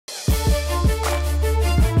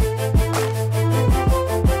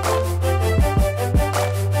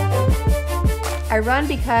run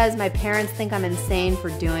because my parents think I'm insane for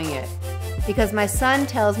doing it. Because my son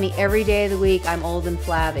tells me every day of the week I'm old and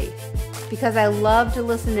flabby. Because I love to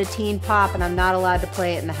listen to teen pop and I'm not allowed to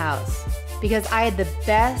play it in the house. Because I had the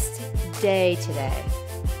best day today.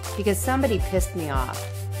 Because somebody pissed me off.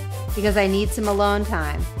 Because I need some alone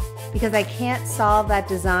time. Because I can't solve that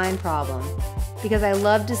design problem. Because I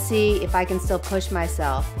love to see if I can still push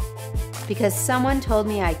myself. Because someone told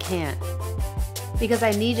me I can't. Because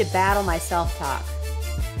I need to battle my self-talk.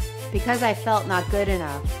 Because I felt not good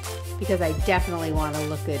enough. Because I definitely want to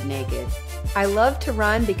look good naked. I love to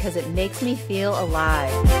run because it makes me feel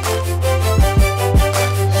alive.